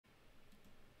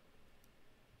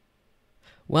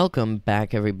Welcome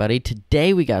back, everybody.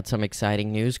 Today we got some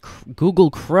exciting news. Google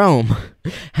Chrome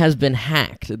has been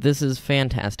hacked. This is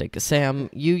fantastic. Sam,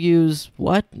 you use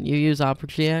what? You use Opera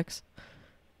GX?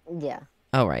 Yeah.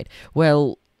 All right.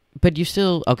 Well, but you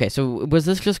still... Okay, so was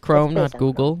this just Chrome, not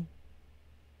Google?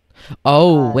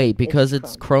 Oh, wait, because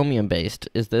it's Chromium-based.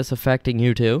 Is this affecting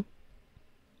you, too?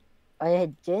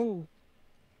 I didn't...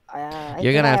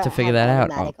 You're going to have to figure that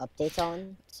out. Automatic updates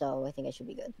on, so I think I should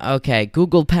be good. Okay,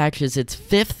 Google patches its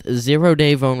 5th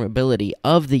zero-day vulnerability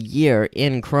of the year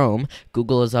in Chrome.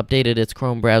 Google has updated its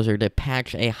Chrome browser to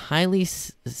patch a high-severity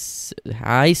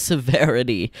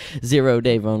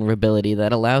zero-day vulnerability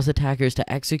that allows attackers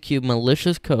to execute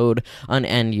malicious code on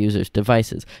end users'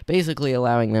 devices, basically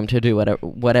allowing them to do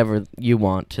whatever you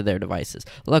want to their devices.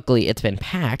 Luckily, it's been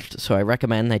patched, so I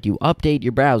recommend that you update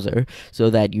your browser so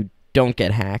that you don't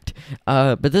get hacked.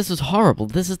 But this is horrible.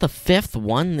 This is the 5th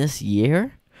one this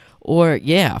year? Or,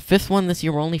 yeah, 5th one this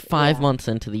year. We're only 5 months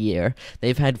into the year.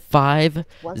 They've had 5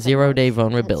 zero-day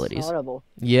vulnerabilities. That's horrible.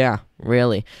 Yeah,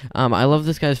 really. I love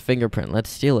this guy's fingerprint. Let's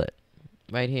steal it.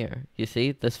 Right here. You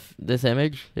see this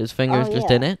image? His finger's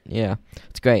just in it? Yeah.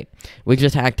 It's great. We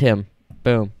just hacked him.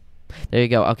 Boom. There you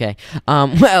go. Okay.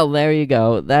 Well, there you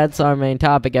go. That's our main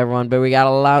topic, everyone. But we got a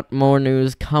lot more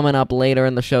news coming up later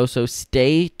in the show, so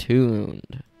stay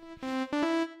tuned.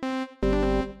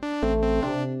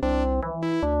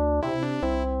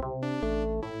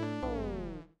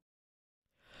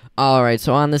 Alright,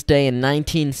 so on this day in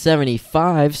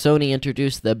 1975, Sony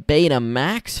introduced the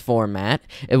Betamax format.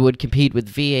 It would compete with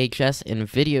VHS in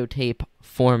videotape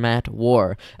format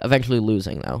war, eventually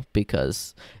losing, though,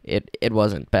 because it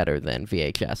wasn't better than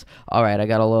VHS. Alright, I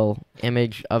got a little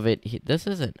image of it. This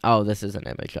is an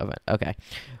image of it. Okay.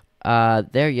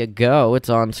 There you go. It's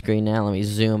on screen now. Let me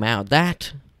zoom out.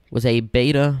 That was a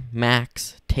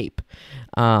Betamax tape.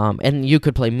 And you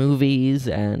could play movies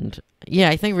and... Yeah,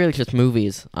 I think really just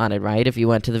movies on it, right? If you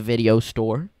went to the video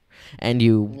store and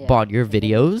you bought your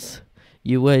videos,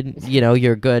 you would,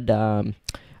 your good, wow,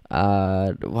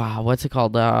 what's it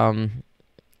called? The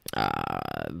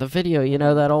video,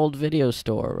 that old video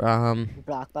store.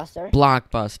 Blockbuster?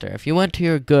 Blockbuster. If you went to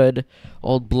your good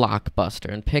old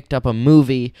Blockbuster and picked up a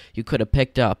movie, you could have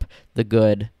picked up the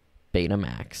good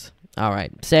Betamax. All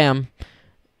right, Sam,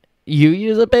 you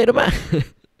use a Betamax?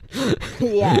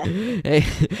 Yeah. Hey,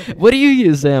 what do you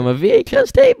use, Sam? A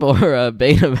VHS tape or a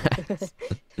Betamax?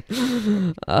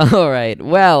 Alright,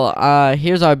 well,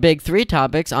 here's our big 3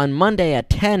 topics. On Monday at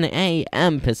 10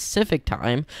 a.m. Pacific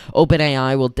Time,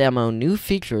 OpenAI will demo new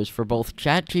features for both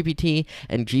ChatGPT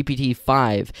and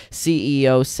GPT-5.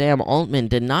 CEO Sam Altman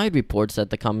denied reports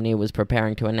that the company was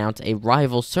preparing to announce a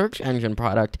rival search engine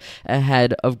product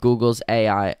ahead of Google's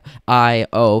AI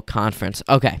I/O conference.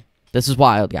 Okay. This is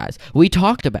wild, guys. We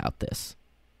talked about this,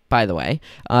 by the way,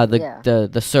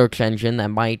 the search engine that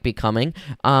might be coming,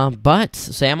 but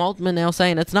Sam Altman now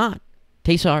saying it's not.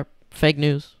 TSARP, fake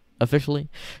news, officially.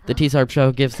 The TSARP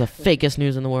show gives the fakest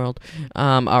news in the world.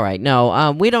 All right,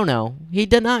 no, we don't know. He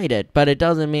denied it, but it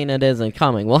doesn't mean it isn't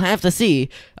coming. We'll have to see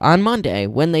on Monday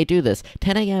when they do this.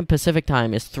 10 a.m. Pacific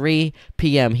time is 3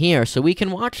 p.m. here, so we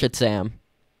can watch it, Sam.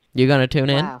 You gonna tune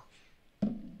in?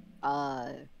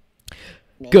 Wow.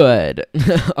 Maybe. Good.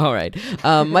 All right.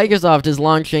 Microsoft is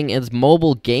launching its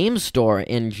mobile game store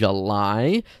in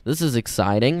July. This is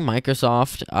exciting.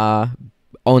 Microsoft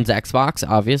owns Xbox,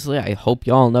 obviously. I hope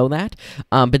you all know that.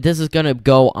 But this is going to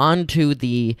go on to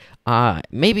the...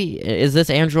 maybe... Is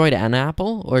this Android and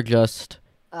Apple? Or just...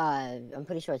 I'm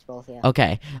pretty sure it's both, yeah.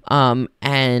 Okay.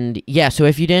 And yeah, so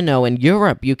if you didn't know, in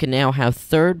Europe, you can now have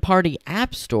third-party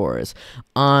app stores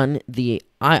on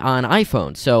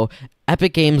iPhone. So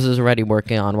Epic Games is already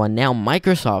working on one. Now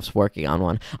Microsoft's working on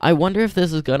one. I wonder if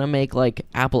this is gonna make, like,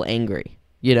 Apple angry.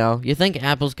 You think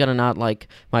Apple's gonna not like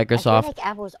Microsoft? I feel like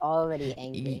Apple's already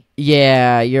angry.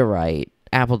 Yeah, you're right.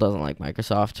 Apple doesn't like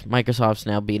Microsoft. Microsoft's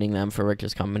now beating them for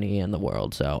richest company in the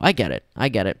world, so I get it.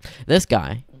 This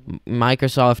guy,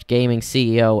 Microsoft gaming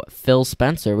CEO Phil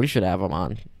Spencer, we should have him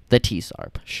on the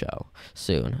TSARP show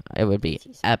soon. It would be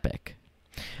epic.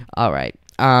 All right.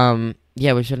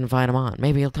 Yeah, we should invite him on.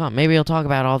 Maybe he'll come. Maybe he'll talk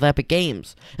about all the Epic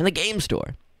Games in the game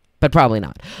store. But probably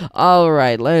not. All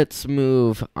right, let's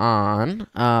move on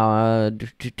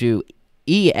to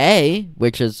EA,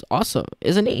 which is also...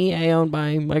 Isn't EA owned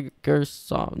by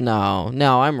Microsoft?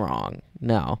 No, I'm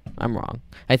wrong.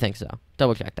 I think so.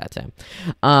 Double check that, Sam.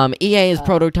 EA is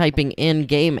prototyping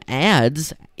in-game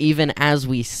ads even as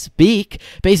we speak.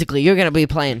 Basically, you're going to be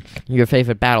playing your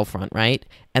favorite Battlefront, right?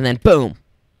 And then, boom.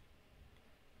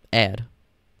 Ad.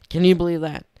 Can you believe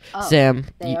that? Oh, Sam,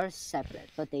 they are separate,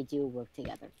 but they do work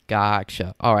together.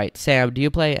 gotcha. All right, Sam, do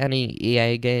you play any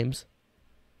EA games?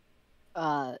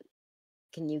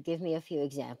 Can you give me a few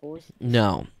examples?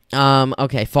 No.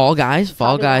 Okay, Fall Guys.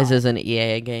 Fall Probably Guys not. is an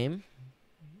EA game.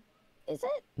 Is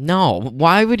it? No,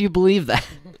 why would you believe that?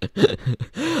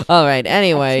 All right, I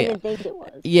anyway. didn't think it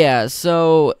was. Yeah,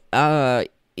 so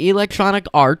Electronic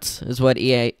Arts is what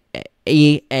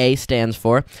EA stands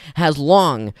for, has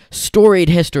long, storied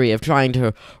history of trying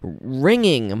to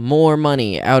wringing more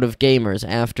money out of gamers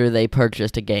after they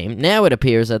purchased a game. Now it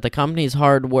appears that the company's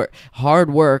hard at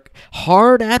work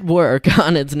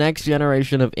on its next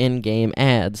generation of in-game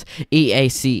ads. EA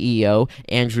CEO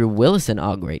Andrew Willison,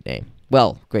 oh, great name.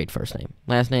 Well, great first name.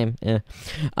 Last name,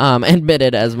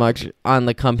 admitted as much on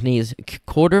the company's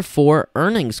Q4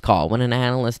 earnings call when an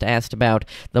analyst asked about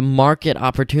the market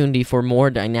opportunity for more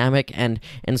dynamic and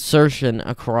insertion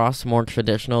across more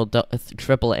traditional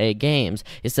AAA games.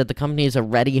 He said the company is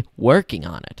already working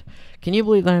on it. Can you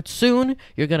believe that? Soon,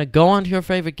 you're going to go onto your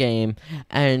favorite game,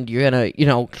 and you're going to,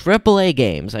 AAA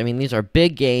games. I mean, these are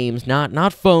big games,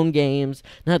 not phone games,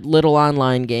 not little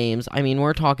online games. I mean,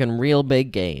 we're talking real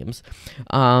big games.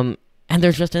 And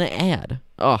there's just an ad.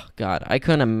 Oh, God, I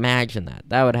couldn't imagine that.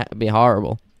 That would be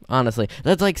horrible. Honestly,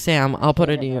 that's like, Sam, I'll put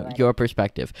it in your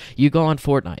perspective. You go on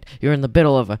Fortnite. You're in the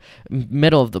middle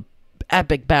of the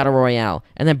epic battle royale,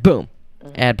 and then, boom,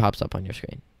 ad pops up on your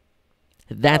screen.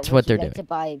 That's what they're doing. To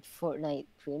buy Fortnite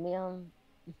Premium.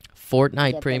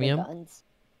 Fortnite Premium?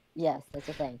 Yes, that's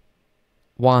a thing.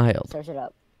 Wild. Search it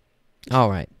up. All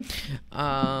right.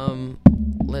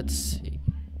 Let's see.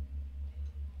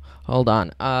 Hold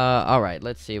on. All right.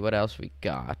 Let's see what else we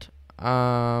got.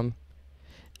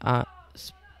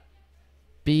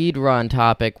 Speed run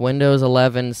topic. Windows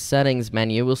 11 settings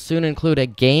menu will soon include a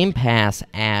Game Pass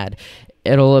ad.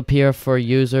 It'll appear for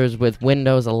users with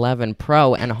Windows 11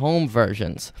 Pro and Home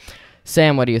versions.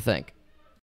 Sam, what do you think?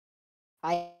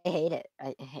 I hate it.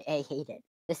 I hate it.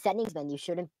 The settings menu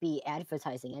shouldn't be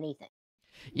advertising anything.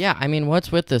 Yeah, I mean,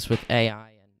 what's with this with AI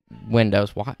and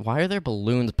Windows? Why are there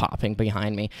balloons popping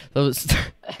behind me? Those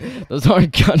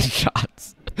aren't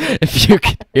gunshots. If you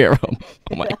can hear them.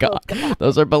 Oh my God.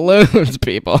 Those are balloons,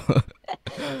 people.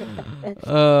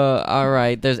 All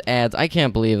right, there's ads. I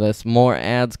can't believe this. More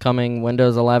ads coming.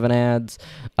 Windows 11 ads.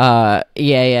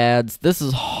 EA ads. This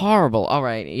is horrible. All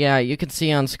right, yeah, you can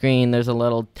see on screen there's a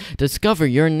little discover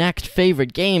your next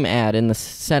favorite game ad in the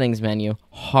settings menu.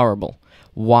 Horrible.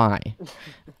 Why?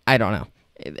 I don't know.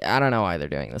 I don't know why they're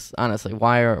doing this. Honestly,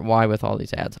 why with all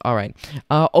these ads? All right.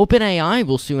 OpenAI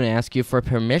will soon ask you for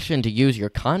permission to use your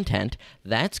content.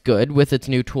 That's good. With its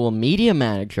new tool, Media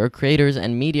Manager, creators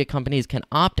and media companies can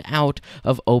opt out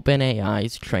of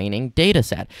OpenAI's training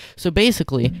dataset. So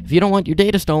basically, if you don't want your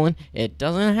data stolen, it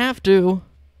doesn't have to.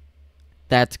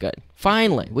 That's good.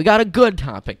 Finally, we got a good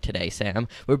topic today, Sam,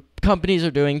 where companies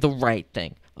are doing the right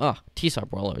thing. Oh,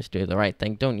 TSARP will always do the right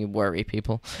thing. Don't you worry,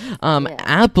 people.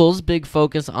 Apple's big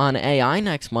focus on AI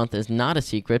next month is not a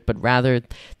secret, but rather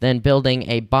than building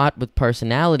a bot with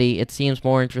personality, it seems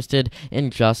more interested in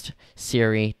just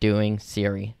Siri doing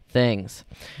Siri things.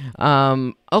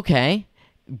 Okay,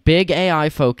 big AI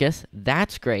focus.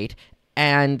 That's great.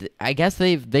 And I guess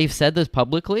they've said this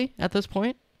publicly at this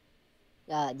point?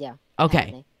 Yeah.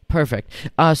 Okay, perfect.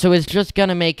 So it's just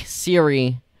gonna make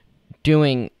Siri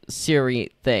doing Siri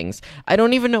things. I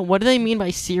don't even know, what do they mean by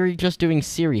Siri just doing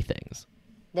Siri things?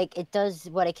 Like, it does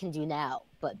what it can do now,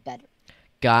 but better.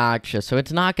 Gotcha. So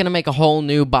it's not going to make a whole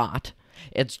new bot.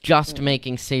 It's just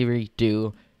making Siri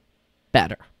do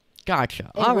better. Gotcha.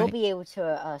 All right. We'll be able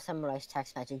to summarize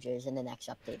text messages in the next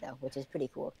update, though, which is pretty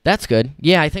cool. That's good.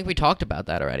 Yeah, I think we talked about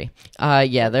that already.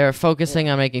 Yeah, they're focusing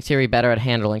on making Siri better at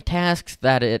handling tasks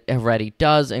that it already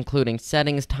does, including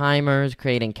settings, timers,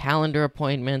 creating calendar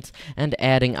appointments, and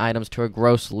adding items to a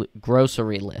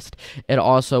grocery list. It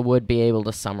also would be able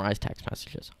to summarize text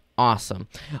messages. Awesome.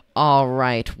 All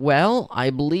right. Well, I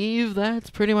believe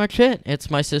that's pretty much it. It's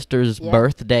my sister's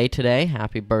birthday today.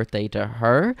 Happy birthday to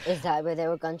her. Is that where there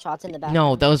were gunshots in the background?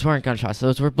 No, those weren't gunshots.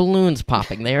 Those were balloons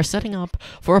popping. They are setting up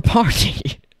for a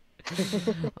party.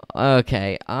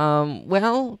 Okay.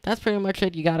 Well, that's pretty much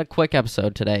it. You got a quick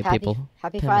episode today, people.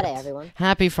 Happy Friday, everyone.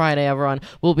 Happy Friday, everyone.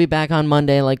 We'll be back on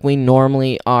Monday like we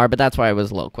normally are, but that's why it was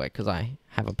a little quick, because I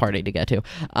have a party to get to.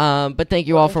 But thank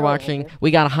you all for watching.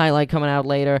 We got a highlight coming out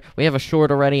later. We have a short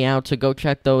already out, so go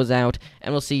check those out.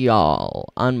 And we'll see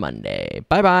y'all on Monday.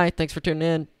 Bye-bye. Thanks for tuning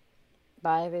in.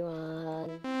 Bye,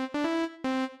 everyone.